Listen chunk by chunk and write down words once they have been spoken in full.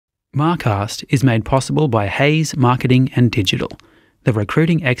Marcast is made possible by Hayes Marketing and Digital, the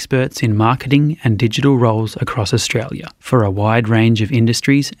recruiting experts in marketing and digital roles across Australia for a wide range of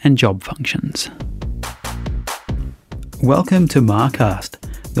industries and job functions. Welcome to Marcast,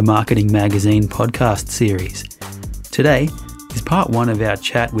 the Marketing Magazine podcast series. Today is part one of our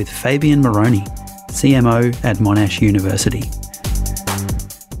chat with Fabian Moroney, CMO at Monash University.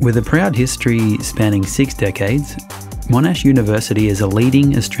 With a proud history spanning 6 decades, Monash University is a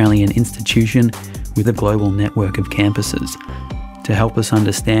leading Australian institution with a global network of campuses. To help us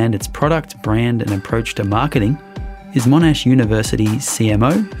understand its product, brand and approach to marketing is Monash University's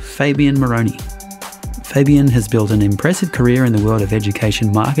CMO, Fabian Moroney. Fabian has built an impressive career in the world of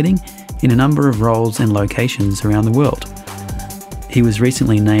education marketing in a number of roles and locations around the world. He was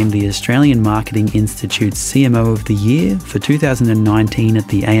recently named the Australian Marketing Institute's CMO of the Year for 2019 at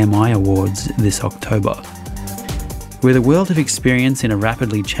the AMI Awards this October. With a wealth of experience in a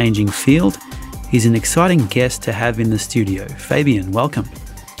rapidly changing field, he's an exciting guest to have in the studio. Fabian, welcome.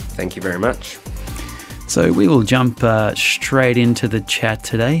 Thank you very much. So we will jump straight into the chat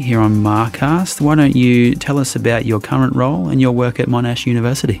today here on Marcast. Why don't you tell us about your current role and your work at Monash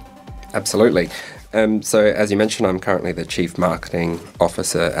University? Absolutely. So as you mentioned, I'm currently the Chief Marketing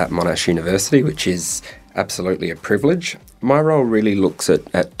Officer at Monash University, which is absolutely a privilege. My role really looks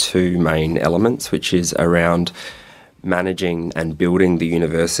at two main elements, which is around managing and building the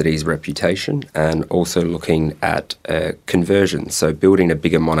university's reputation and also looking at conversion. So building a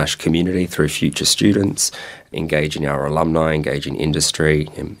bigger Monash community through future students, engaging our alumni, engaging industry,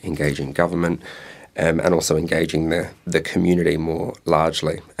 engaging government, and also engaging the community more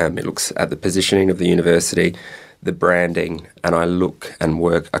largely. It looks at the positioning of the university, the branding, and I look and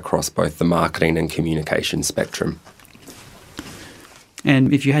work across both the marketing and communication spectrum.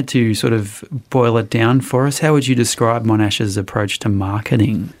 And if you had to sort of boil it down for us, how would you describe Monash's approach to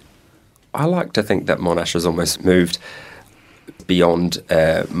marketing? I like to think that Monash has almost moved beyond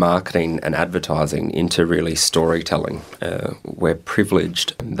marketing and advertising into really storytelling. We're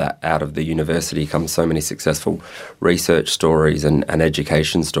privileged that out of the university come so many successful research stories and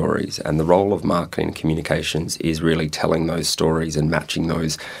education stories, and the role of marketing and communications is really telling those stories and matching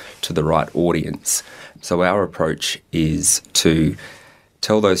those to the right audience. So our approach is to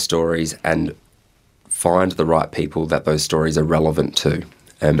tell those stories and find the right people that those stories are relevant to,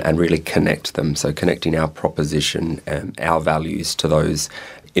 and really connect them. So connecting our proposition and our values to those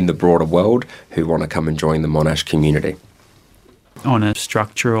in the broader world who want to come and join the Monash community. On a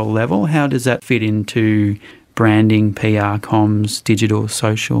structural level, how does that fit into branding, PR, comms, digital,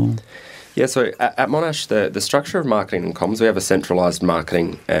 social? Yeah, so at Monash, the structure of marketing and comms, we have a centralised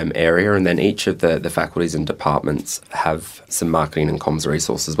marketing area, and then each of the faculties and departments have some marketing and comms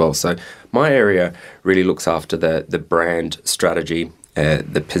resources as well. So my area really looks after the brand strategy,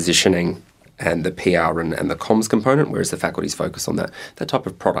 the positioning and the PR and the comms component, whereas the faculties focus on that type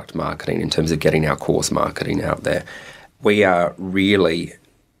of product marketing in terms of getting our course marketing out there. We are really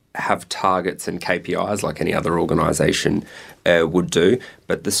have targets and KPIs like any other organisation would do,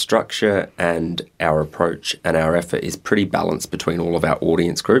 but the structure and our approach and our effort is pretty balanced between all of our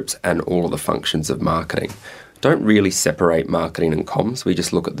audience groups and all of the functions of marketing. Don't really separate marketing and comms. We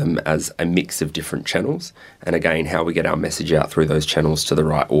just look at them as a mix of different channels, and again, how we get our message out through those channels to the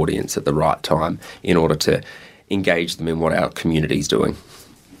right audience at the right time in order to engage them in what our community is doing.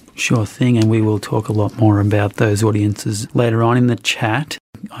 Sure thing, and we will talk a lot more about those audiences later on in the chat.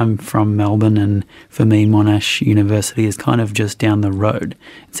 I'm from Melbourne, and for me, Monash University is kind of just down the road.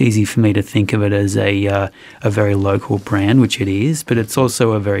 It's easy for me to think of it as a very local brand, which it is, but it's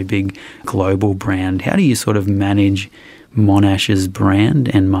also a very big global brand. How do you sort of manage Monash's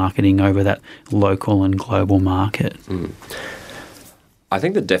brand and marketing over that local and global market? I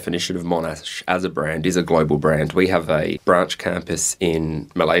think the definition of Monash as a brand is a global brand. We have a branch campus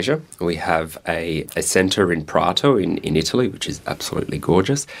in Malaysia. We have a centre in Prato in Italy, which is absolutely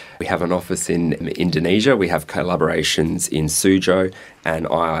gorgeous. We have an office in Indonesia. We have collaborations in Suzhou and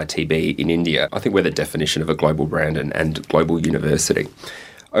IITB in India. I think we're the definition of a global brand and global university.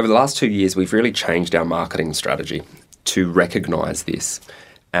 Over the last 2 years, we've really changed our marketing strategy to recognise this.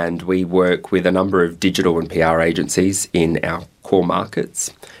 And we work with a number of digital and PR agencies in our core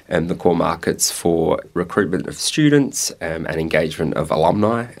markets, and the core markets for recruitment of students and engagement of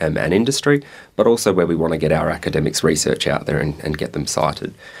alumni and industry, but also where we want to get our academics research out there and get them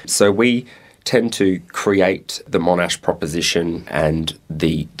cited. So we tend to create the Monash proposition and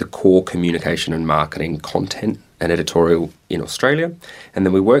the core communication and marketing content and editorial in Australia, and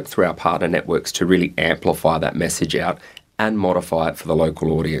then we work through our partner networks to really amplify that message out and modify it for the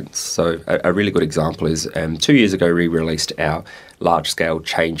local audience. So a really good example is 2 years ago we released our large-scale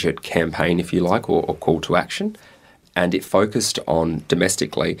Change It campaign, if you like, or call to action, and it focused on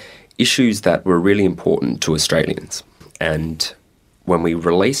domestically issues that were really important to Australians. And when we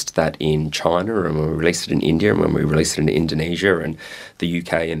released that in China, and when we released it in India, and when we released it in Indonesia and the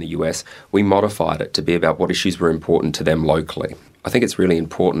UK and the US, we modified it to be about what issues were important to them locally. I think it's really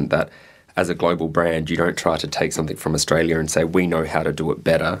important that as a global brand, you don't try to take something from Australia and say, we know how to do it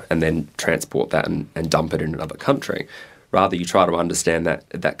better, and then transport that and dump it in another country. Rather, you try to understand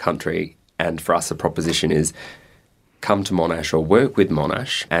that country, and for us, the proposition is come to Monash or work with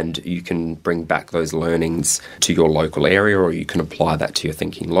Monash, and you can bring back those learnings to your local area, or you can apply that to your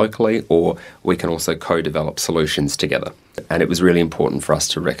thinking locally, or we can also co-develop solutions together. And it was really important for us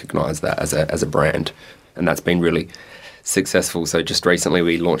to recognise that as a brand, and that's been really successful. So just recently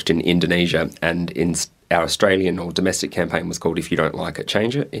we launched in Indonesia, and in our Australian or domestic campaign was called If You Don't Like It,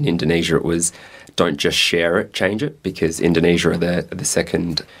 Change It. In Indonesia it was Don't Just Share It, Change It, because Indonesia are the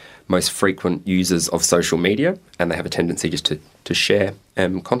second most frequent users of social media, and they have a tendency just to share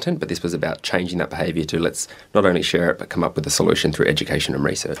content, but this was about changing that behaviour to let's not only share it but come up with a solution through education and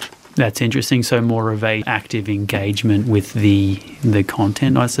research. That's interesting. So more of a active engagement with the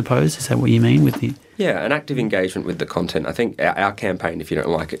content, I suppose. Is that what you mean with the... Yeah, an active engagement with the content. I think our campaign, If You Don't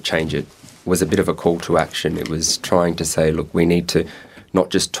Like It, Change It, was a bit of a call to action. It was trying to say, look, we need to not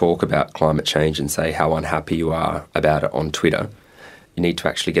just talk about climate change and say how unhappy you are about it on Twitter. You need to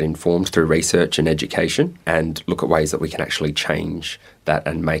actually get informed through research and education and look at ways that we can actually change that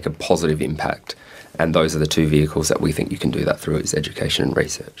and make a positive impact. And those are the two vehicles that we think you can do that through, is education and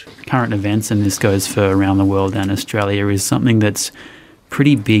research. Current events, and this goes for around the world and Australia, is something that's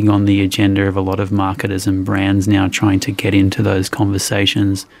pretty big on the agenda of a lot of marketers and brands now trying to get into those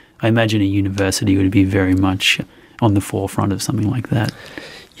conversations. I imagine a university would be very much on the forefront of something like that.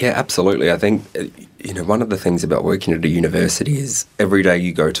 Yeah, absolutely. I think, one of the things about working at a university is every day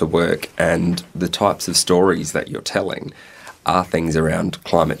you go to work and the types of stories that you're telling are things around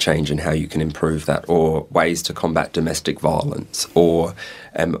climate change and how you can improve that, or ways to combat domestic violence, or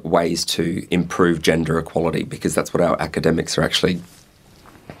ways to improve gender equality, because that's what our academics are actually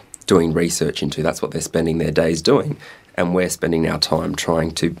doing research into. That's what they're spending their days doing. And we're spending our time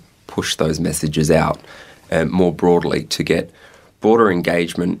trying to push those messages out more broadly to get broader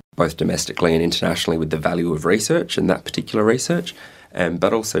engagement, both domestically and internationally, with the value of research and that particular research,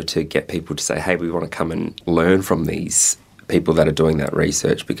 but also to get people to say, hey, we want to come and learn from these people that are doing that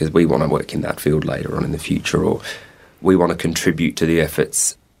research because we want to work in that field later on in the future, or we want to contribute to the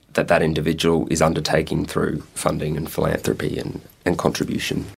efforts that individual is undertaking through funding and philanthropy and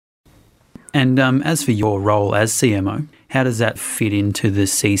contribution. And as for your role as CMO, how does that fit into the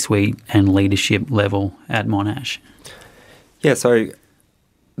C-suite and leadership level at Monash? Yeah, so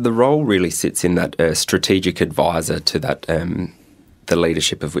the role really sits in that strategic advisor to that the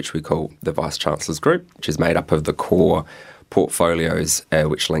leadership of which we call the Vice Chancellor's Group, which is made up of the core portfolios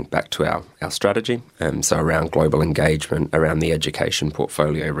which link back to our strategy, so around global engagement, around the education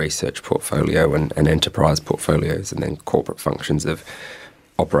portfolio, research portfolio and enterprise portfolios, and then corporate functions of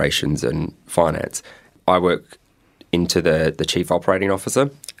operations and finance. I work into the Chief Operating Officer,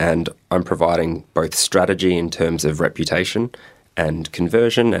 and I'm providing both strategy in terms of reputation and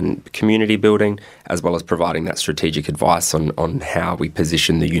conversion and community building, as well as providing that strategic advice on how we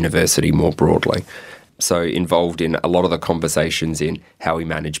position the university more broadly. So involved in a lot of the conversations in how we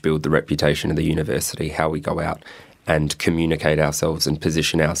build the reputation of the university, how we go out and communicate ourselves and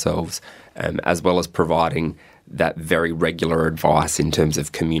position ourselves, as well as providing that very regular advice in terms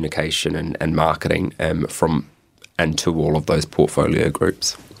of communication and marketing from and to all of those portfolio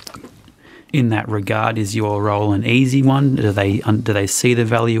groups. In that regard, is your role an easy one? Do they see the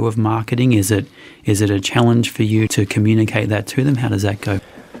value of marketing? Is it a challenge for you to communicate that to them? How does that go?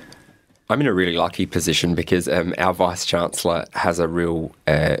 I'm in a really lucky position because our Vice-Chancellor has a real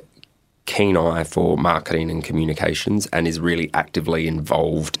keen eye for marketing and communications and is really actively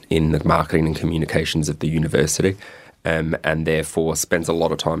involved in the marketing and communications of the university, and therefore spends a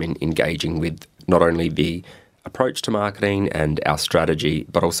lot of time in engaging with not only the approach to marketing and our strategy,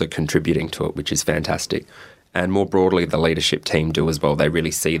 but also contributing to it, which is fantastic. And more broadly, the leadership team do as well. They really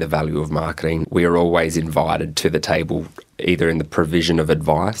see the value of marketing. We are always invited to the table, either in the provision of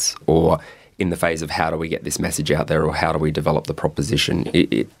advice or in the phase of how do we get this message out there or how do we develop the proposition.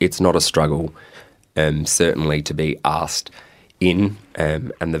 It's not a struggle, certainly, to be asked in,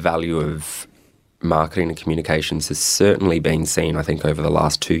 and the value of marketing and communications has certainly been seen, I think, over the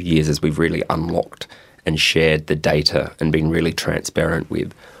last 2 years as we've really unlocked and shared the data and been really transparent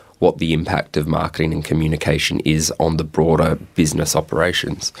with what the impact of marketing and communication is on the broader business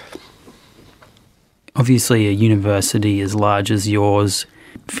operations. Obviously, a university as large as yours,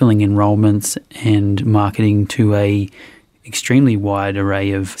 filling enrolments and marketing to a extremely wide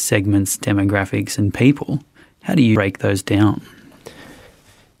array of segments, demographics and people. How do you break those down?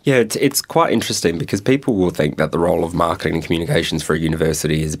 Yeah, it's quite interesting because people will think that the role of marketing and communications for a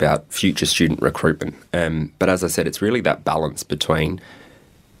university is about future student recruitment. But as I said, it's really that balance between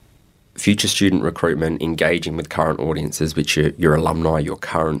future student recruitment, engaging with current audiences, which are your alumni, your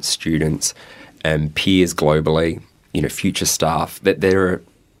current students, peers globally, future staff, that there are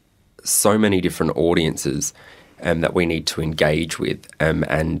so many different audiences that we need to engage with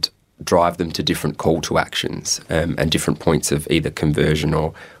and drive them to different call to actions and different points of either conversion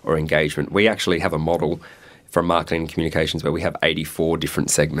or engagement. We actually have a model from marketing and communications where we have 84 different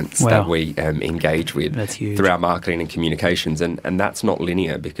segments that we engage with through our marketing and communications. And that's not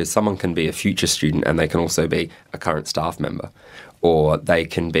linear because someone can be a future student and they can also be a current staff member, or they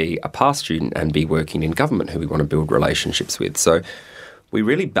can be a past student and be working in government who we want to build relationships with. So we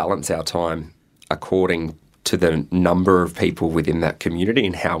really balance our time according to the number of people within that community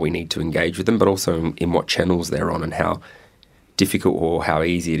and how we need to engage with them, but also in what channels they're on and how difficult or how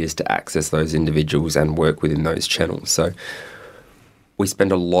easy it is to access those individuals and work within those channels. So we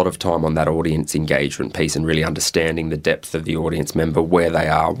spend a lot of time on that audience engagement piece and really understanding the depth of the audience member, where they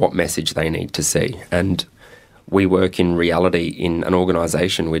are, what message they need to see. And we work in reality in an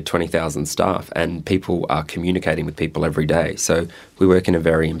organisation with 20,000 staff and people are communicating with people every day. So we work in a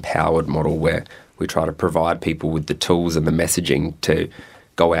very empowered model where we try to provide people with the tools and the messaging to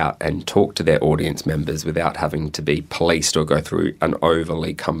go out and talk to their audience members without having to be policed or go through an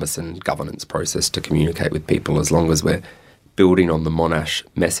overly cumbersome governance process to communicate with people. As long as we're building on the Monash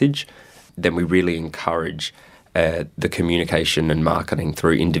message, then we really encourage the communication and marketing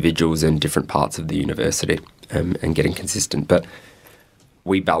through individuals in different parts of the university and getting consistent. But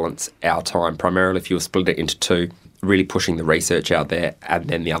we balance our time primarily, if you'll split it into two, really pushing the research out there and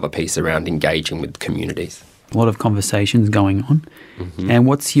then the other piece around engaging with communities. A lot of conversations going on. Mm-hmm. And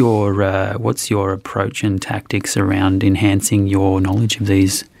what's your approach and tactics around enhancing your knowledge of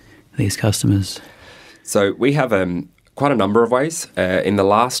these customers? So we have quite a number of ways. In the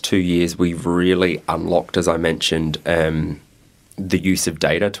last 2 years, we've really unlocked, as I mentioned, the use of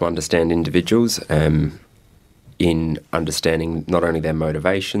data to understand individuals, in understanding not only their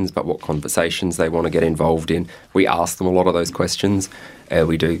motivations, but what conversations they want to get involved in. We ask them a lot of those questions.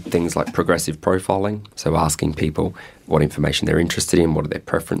 We do things like progressive profiling, so asking people what information they're interested in, what are their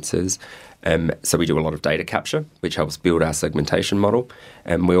preferences. So we do a lot of data capture, which helps build our segmentation model.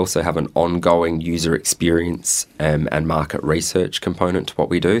 And we also have an ongoing user experience and market research component to what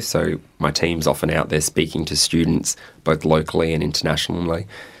we do. So my team's often out there speaking to students, both locally and internationally,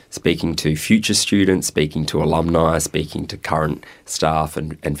 speaking to future students, speaking to alumni, speaking to current staff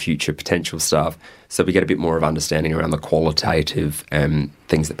and future potential staff. So we get a bit more of understanding around the qualitative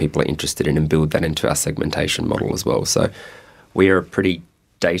things that people are interested in and build that into our segmentation model as well. So we are a pretty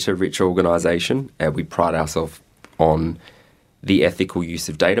data-rich organisation. We pride ourselves on the ethical use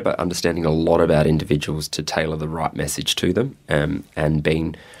of data, but understanding a lot about individuals to tailor the right message to them and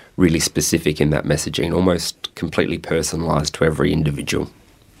being really specific in that messaging, almost completely personalised to every individual.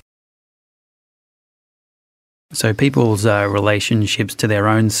 So people's relationships to their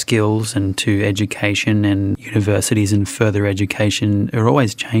own skills and to education and universities and further education are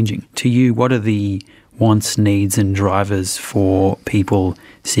always changing. To you, what are the wants, needs and drivers for people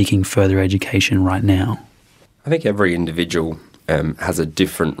seeking further education right now? I think every individual has a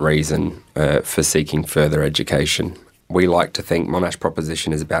different reason for seeking further education. We like to think Monash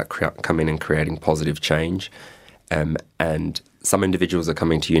proposition is about coming and creating positive change, and some individuals are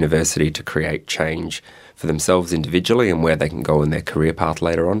coming to university to create change for themselves individually and where they can go in their career path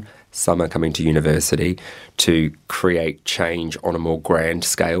later on. Some are coming to university to create change on a more grand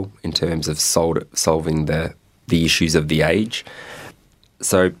scale in terms of solving the issues of the age.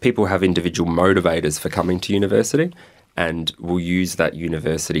 So people have individual motivators for coming to university and will use that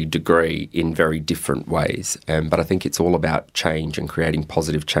university degree in very different ways. But I think it's all about change and creating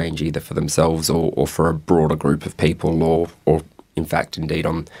positive change either for themselves or for a broader group of people or in fact, indeed,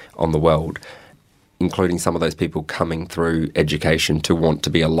 on the world, including some of those people coming through education to want to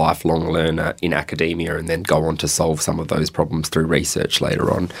be a lifelong learner in academia and then go on to solve some of those problems through research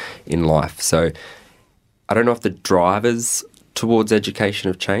later on in life. So I don't know if the drivers towards education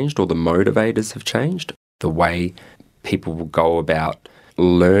have changed or the motivators have changed. The way people will go about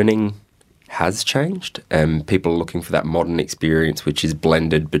learning has changed. People are looking for that modern experience, which is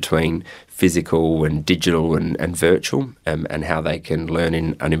blended between physical and digital and virtual, and how they can learn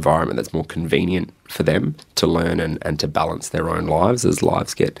in an environment that's more convenient for them to learn and to balance their own lives as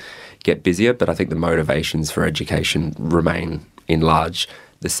lives get busier. But I think the motivations for education remain in large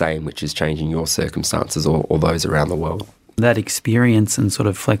the same, which is changing your circumstances or those around the world. That experience and sort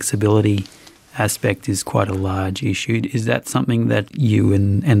of flexibility aspect is quite a large issue. Is that something that you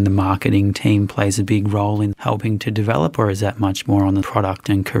and the marketing team plays a big role in helping to develop, or is that much more on the product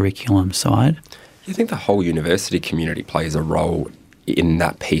and curriculum side? I think the whole university community plays a role in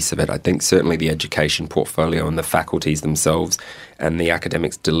that piece of it. I think certainly the education portfolio and the faculties themselves and the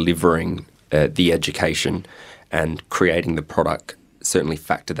academics delivering the education and creating the product certainly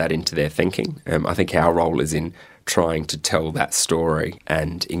factor that into their thinking. I think our role is in trying to tell that story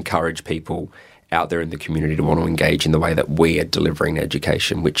and encourage people out there in the community to want to engage in the way that we are delivering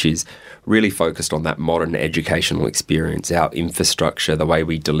education, which is really focused on that modern educational experience. Our infrastructure, the way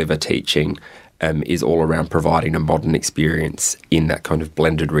we deliver teaching, is all around providing a modern experience in that kind of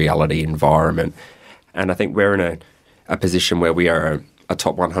blended reality environment. And I think we're in a position where we are a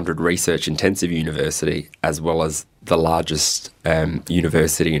top 100 research intensive university, as well as the largest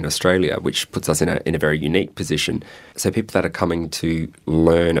university in Australia, which puts us in a very unique position. So people that are coming to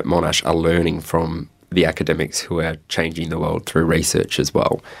learn at Monash are learning from the academics who are changing the world through research as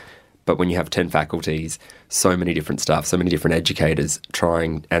well. But when you have 10 faculties, so many different staff, so many different educators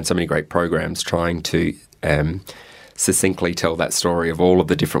and so many great programs trying to succinctly tell that story of all of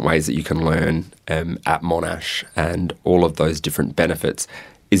the different ways that you can learn at Monash and all of those different benefits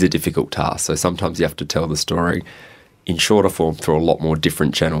is a difficult task. So sometimes you have to tell the story in shorter form through a lot more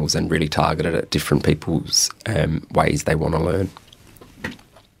different channels and really target it at different people's ways they want to learn.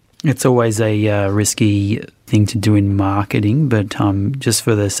 It's always a risky thing to do in marketing, but just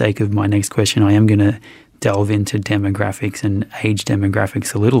for the sake of my next question, I am going to delve into demographics and age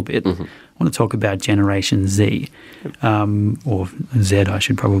demographics a little bit. Mm-hmm. I want to talk about Generation Z, or Z, I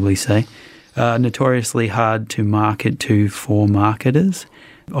should probably say. Notoriously hard to market to for marketers,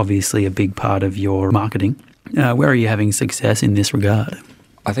 obviously a big part of your marketing. Where are you having success in this regard?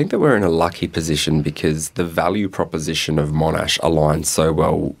 I think that we're in a lucky position because the value proposition of Monash aligns so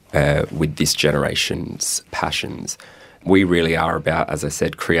well with this generation's passions. We really are about, as I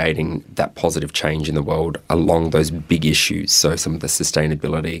said, creating that positive change in the world along those big issues. So some of the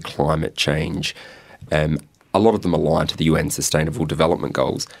sustainability, climate change, a lot of them align to the UN Sustainable Development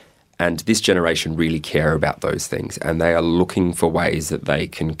Goals. And this generation really care about those things, and they are looking for ways that they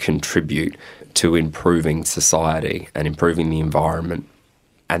can contribute to improving society and improving the environment.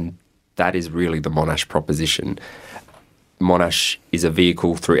 And that is really the Monash proposition. Monash is a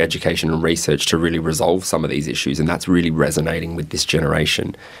vehicle through education and research to really resolve some of these issues, and that's really resonating with this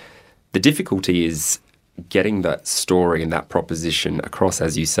generation. The difficulty is getting that story and that proposition across,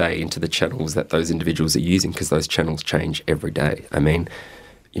 as you say, into the channels that those individuals are using, because those channels change every day. I mean,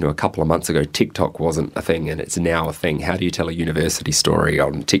 a couple of months ago, TikTok wasn't a thing, and it's now a thing. How do you tell a university story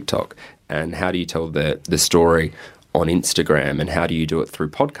on TikTok? And how do you tell the story on Instagram, and how do you do it through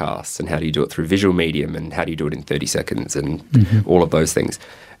podcasts, and how do you do it through visual medium, and how do you do it in 30 seconds, and all of those things.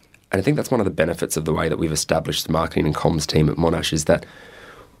 And I think that's one of the benefits of the way that we've established the marketing and comms team at Monash, is that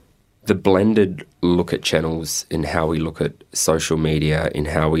the blended look at channels, in how we look at social media, in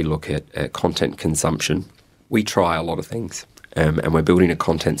how we look at content consumption. We try a lot of things, and we're building a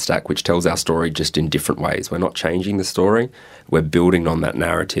content stack which tells our story just in different ways. We're not changing the story, we're building on that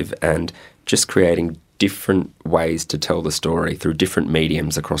narrative and just creating different ways to tell the story through different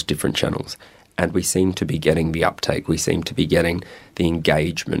mediums across different channels. And we seem to be getting the uptake, we seem to be getting the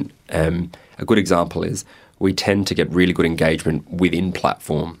engagement. A good example is we tend to get really good engagement within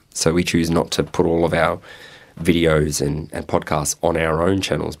platform. So we choose not to put all of our videos and podcasts on our own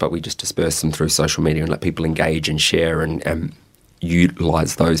channels, but we just disperse them through social media and let people engage and share and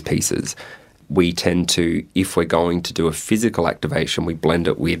utilise those pieces. We tend to, if we're going to do a physical activation, we blend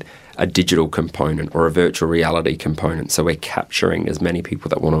it with a digital component or a virtual reality component. So we're capturing as many people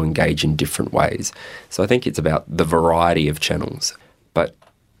that want to engage in different ways. So I think it's about the variety of channels, but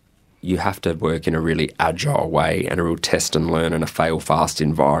you have to work in a really agile way and a real test and learn and a fail fast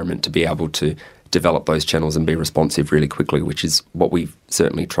environment to be able to develop those channels and be responsive really quickly, which is what we've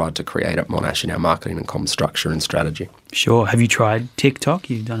certainly tried to create at Monash in our marketing and comms structure and strategy. Sure. Have you tried TikTok?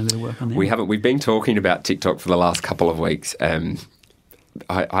 You've done a bit of work on that? We haven't. We've been talking about TikTok for the last couple of weeks.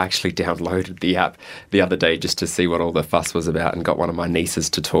 I actually downloaded the app the other day just to see what all the fuss was about and got one of my nieces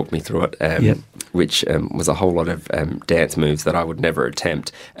to talk me through it, which was a whole lot of dance moves that I would never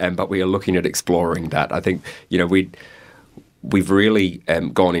attempt. But we are looking at exploring that. I think, we've really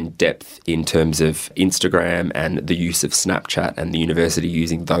gone in depth in terms of Instagram and the use of Snapchat and the university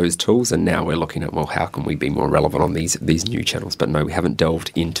using those tools. And now we're looking at, well, how can we be more relevant on these new channels? But no, we haven't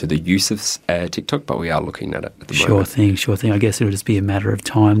delved into the use of TikTok, but we are looking at it at the moment. Sure thing. I guess it'll just be a matter of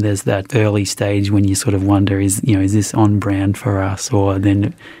time. There's that early stage when you sort of wonder, is this on brand for us? Or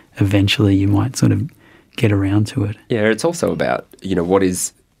then eventually you might sort of get around to it. Yeah, it's also about,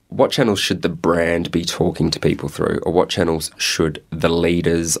 what channels should the brand be talking to people through, or what channels should the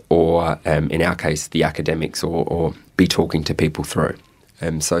leaders or, in our case, the academics or be talking to people through?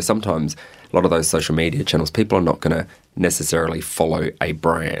 So sometimes a lot of those social media channels, people are not going to necessarily follow a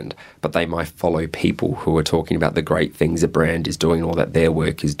brand, but they might follow people who are talking about the great things a brand is doing or that their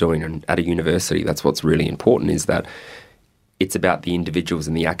work is doing. And at a university, that's what's really important, is that it's about the individuals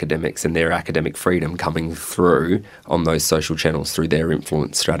and the academics and their academic freedom coming through on those social channels through their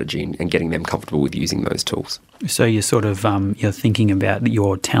influence strategy and getting them comfortable with using those tools. So you're sort of you're thinking about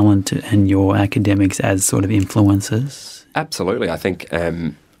your talent and your academics as sort of influencers? Absolutely. I think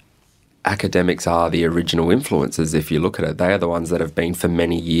academics are the original influencers, if you look at it. They are the ones that have been for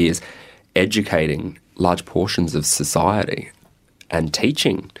many years educating large portions of society and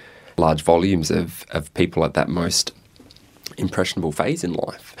teaching large volumes of people at that most impressionable phase in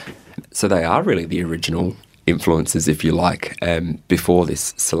life. So they are really the original influencers, if you like, before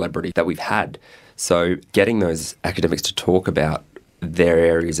this celebrity that we've had. So getting those academics to talk about their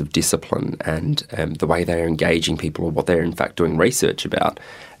areas of discipline and the way they're engaging people or what they're in fact doing research about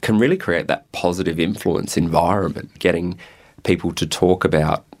can really create that positive influence environment, getting people to talk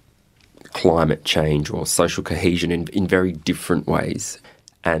about climate change or social cohesion in very different ways.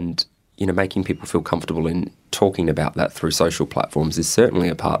 And making people feel comfortable in talking about that through social platforms is certainly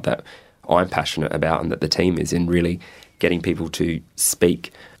a part that I'm passionate about and that the team is, in really getting people to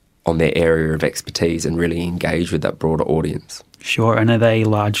speak on their area of expertise and really engage with that broader audience. Sure. And are they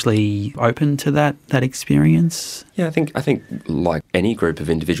largely open to that experience? Yeah, I think like any group of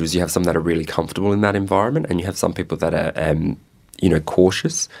individuals, you have some that are really comfortable in that environment and you have some people that are,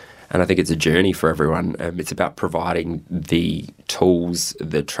 cautious. And I think it's a journey for everyone. It's about providing the tools,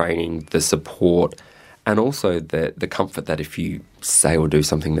 the training, the support, and also the comfort that if you say or do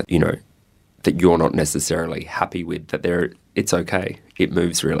something that, that you're not necessarily happy with, that it's okay. It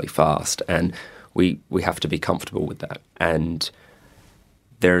moves really fast. And we have to be comfortable with that. And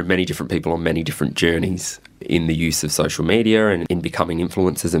there are many different people on many different journeys in the use of social media and in becoming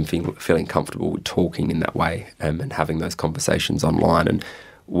influencers and feeling comfortable with talking in that way and having those conversations online. And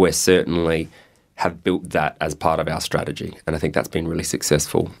we certainly have built that as part of our strategy. And I think that's been really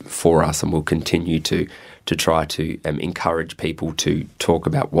successful for us, and we'll continue to try to encourage people to talk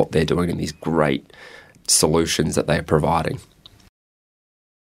about what they're doing and these great solutions that they're providing.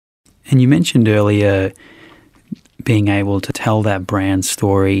 And you mentioned earlier being able to tell that brand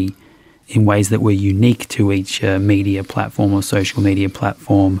story in ways that were unique to each media platform or social media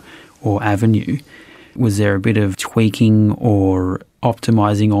platform or avenue. Was there a bit of tweaking or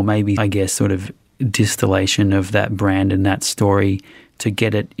optimizing, or maybe, I guess, sort of distillation of that brand and that story to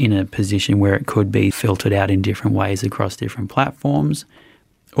get it in a position where it could be filtered out in different ways across different platforms?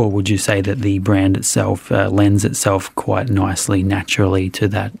 Or would you say that the brand itself lends itself quite nicely, naturally to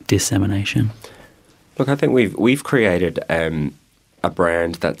that dissemination? Look, I think we've created a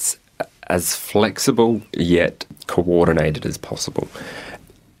brand that's as flexible yet coordinated as possible.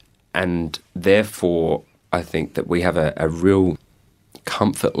 And therefore, I think that we have a real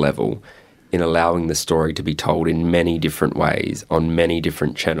comfort level in allowing the story to be told in many different ways on many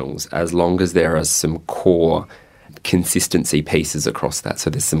different channels, as long as there are some core consistency pieces across that. So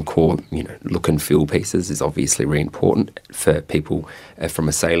there's some core, look and feel pieces is obviously really important for people from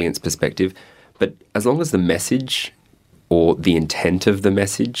a salience perspective. But as long as the message or the intent of the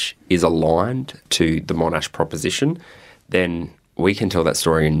message is aligned to the Monash proposition, then we can tell that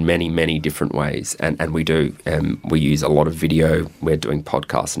story in many, many different ways. And we do. We use a lot of video. We're doing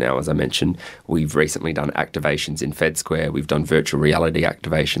podcasts now, as I mentioned. We've recently done activations in FedSquare. We've done virtual reality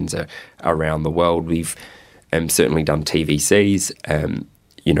activations around the world. We've certainly done TVCs.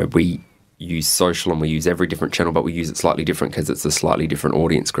 We use social and we use every different channel, but we use it slightly different because it's a slightly different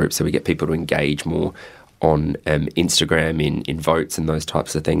audience group. So we get people to engage more on Instagram in votes and those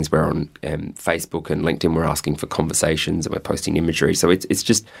types of things. We're on Facebook and LinkedIn. We're asking for conversations and we're posting imagery. So it's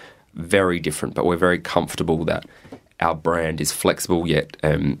just very different, but we're very comfortable that our brand is flexible yet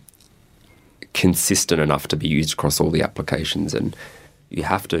consistent enough to be used across all the applications. And you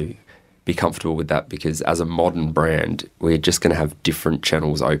have to be comfortable with that, because as a modern brand, we're just going to have different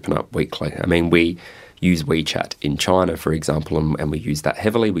channels open up weekly. I mean, we use WeChat in China, for example, and we use that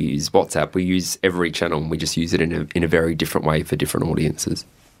heavily. We use WhatsApp. We use every channel, and we just use it in a very different way for different audiences.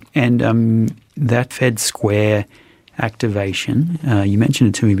 And that Fed Square activation, you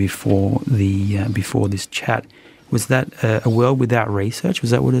mentioned it to me before this chat. Was that a world without research?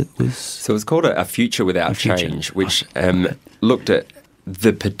 Was that what it was? So it's called a future without change, which looked at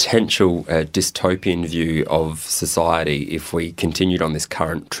the potential dystopian view of society if we continued on this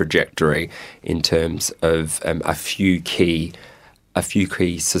current trajectory in terms of a few key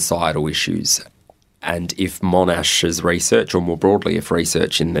societal issues. And if Monash's research, or more broadly, if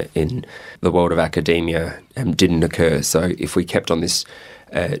research in the world of academia didn't occur, so if we kept on this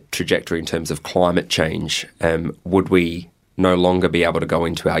trajectory in terms of climate change, would we no longer be able to go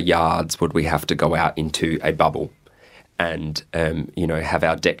into our yards? Would we have to go out into a bubble and have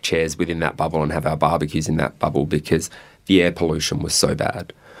our deck chairs within that bubble and have our barbecues in that bubble because the air pollution was so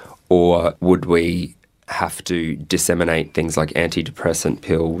bad? Or would we have to disseminate things like antidepressant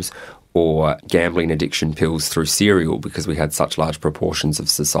pills or gambling addiction pills through cereal because we had such large proportions of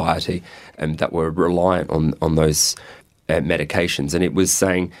society that were reliant on those medications? And it was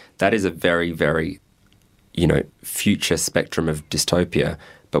saying that is a very, very, future spectrum of dystopia.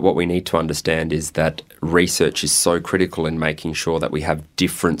 But what we need to understand is that research is so critical in making sure that we have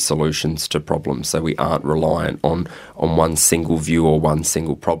different solutions to problems, so we aren't reliant on one single view or one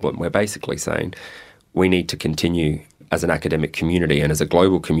single problem. We're basically saying we need to continue as an academic community and as a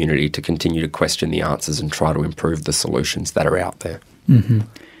global community to continue to question the answers and try to improve the solutions that are out there. Mm-hmm.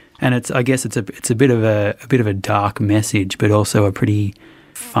 And I guess it's a bit of a dark message, but also a pretty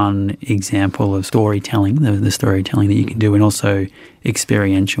fun example of storytelling, the storytelling that you can do, and also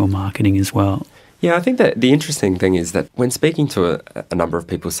experiential marketing as well. Yeah, I think that the interesting thing is that when speaking to a number of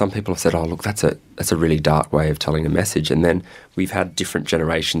people, some people have said, "Oh, look, that's a really dark way of telling a message," and then we've had different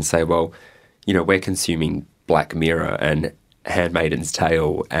generations say, "Well, we're consuming Black Mirror and Handmaid's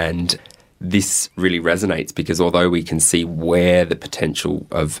Tale, and this really resonates because although we can see where the potential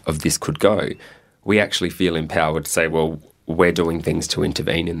of this could go, we actually feel empowered to say, well, we're doing things to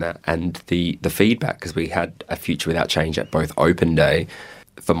intervene in that." And the feedback, because we had a Future Without Change at both Open Day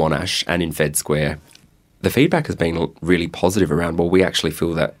for Monash and in Fed Square, the feedback has been really positive around, well, we actually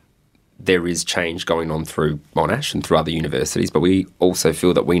feel that there is change going on through Monash and through other universities, but we also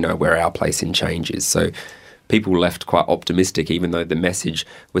feel that we know where our place in change is. So people left quite optimistic, even though the message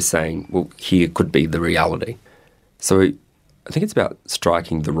was saying, well, here could be the reality. So I think it's about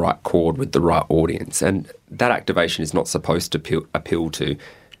striking the right chord with the right audience. And that activation is not supposed to appeal to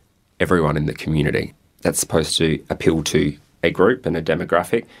everyone in the community. That's supposed to appeal to a group and a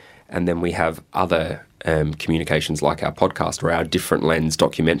demographic. And then we have other communications like our podcast or our Different Lens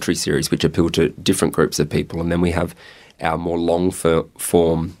documentary series, which appeal to different groups of people. And then we have our more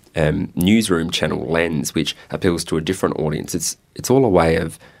long-form newsroom channel, Lens, which appeals to a different audience. It's all a way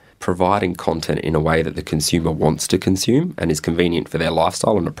of providing content in a way that the consumer wants to consume and is convenient for their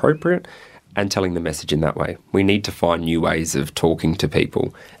lifestyle and appropriate, and telling the message in that way. We need to find new ways of talking to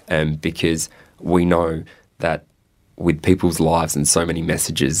people because we know that with people's lives and so many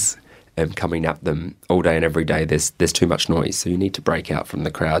messages coming at them all day and every day, there's too much noise. So you need to break out from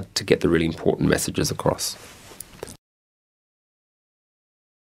the crowd to get the really important messages across.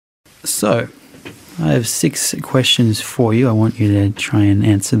 So, I have 6 questions for you. I want you to try and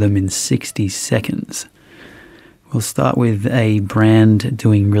answer them in 60 seconds. We'll start with a brand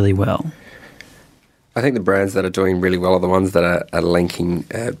doing really well. I think the brands that are doing really well are the ones that are linking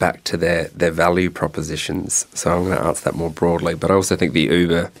back to their value propositions. So I'm going to answer that more broadly. But I also think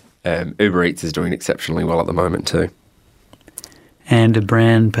the Uber Eats is doing exceptionally well at the moment too. And a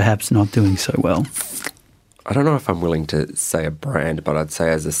brand perhaps not doing so well. I don't know if I'm willing to say a brand, but I'd say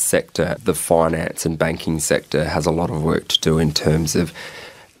as a sector, the finance and banking sector has a lot of work to do in terms of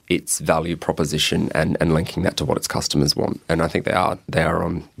its value proposition and linking that to what its customers want. And I think they are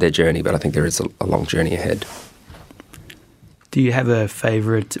on their journey, but I think there is a long journey ahead. Do you have a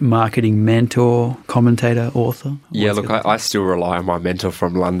favourite marketing mentor, commentator, author? Yeah, look, I still rely on my mentor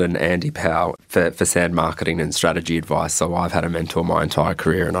from London, Andy Powell, for sound marketing and strategy advice. So I've had a mentor my entire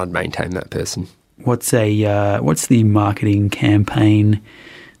career and I'd maintain that person. What's the marketing campaign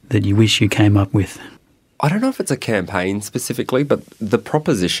that you wish you came up with? I don't know if it's a campaign specifically, but the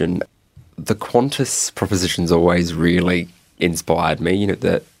proposition, the Qantas proposition's always really inspired me.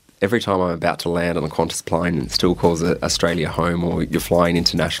 That every time I'm about to land on a Qantas plane and it still calls Australia home, or you're flying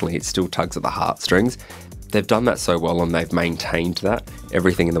internationally, it still tugs at the heartstrings. They've done that so well and they've maintained that.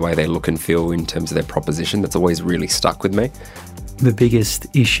 Everything in the way they look and feel in terms of their proposition, that's always really stuck with me. the biggest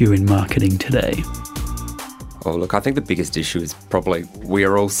issue in marketing today? Oh, look, I think the biggest issue is probably we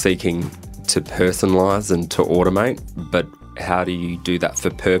are all seeking to personalise and to automate, but how do you do that for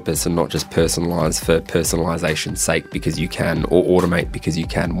purpose and not just personalise for personalisation's sake because you can, or automate because you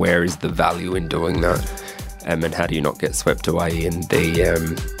can? Where is the value in doing that? And how do you not get swept away in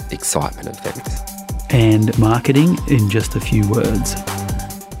the excitement of things? And marketing in just a few words.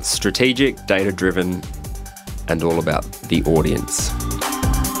 Strategic, data-driven, and all about the audience.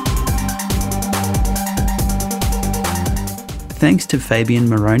 Thanks to Fabian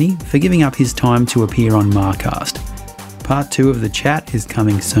Moroney for giving up his time to appear on Marcast. Part 2 of the chat is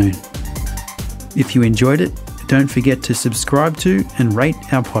coming soon. If you enjoyed it, don't forget to subscribe to and rate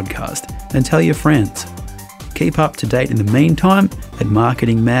our podcast and tell your friends. Keep up to date in the meantime at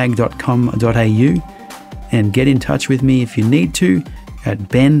marketingmag.com.au and get in touch with me if you need to at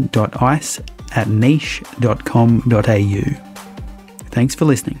ben.ice@niche.com.au. Thanks for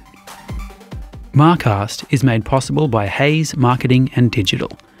listening. Marcast is made possible by Hayes Marketing and Digital,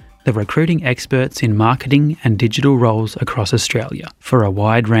 the recruiting experts in marketing and digital roles across Australia for a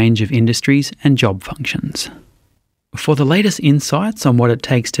wide range of industries and job functions. For the latest insights on what it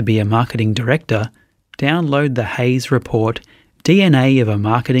takes to be a marketing director, download the Hayes report, DNA of a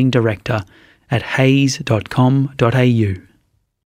Marketing Director, at hayes.com.au.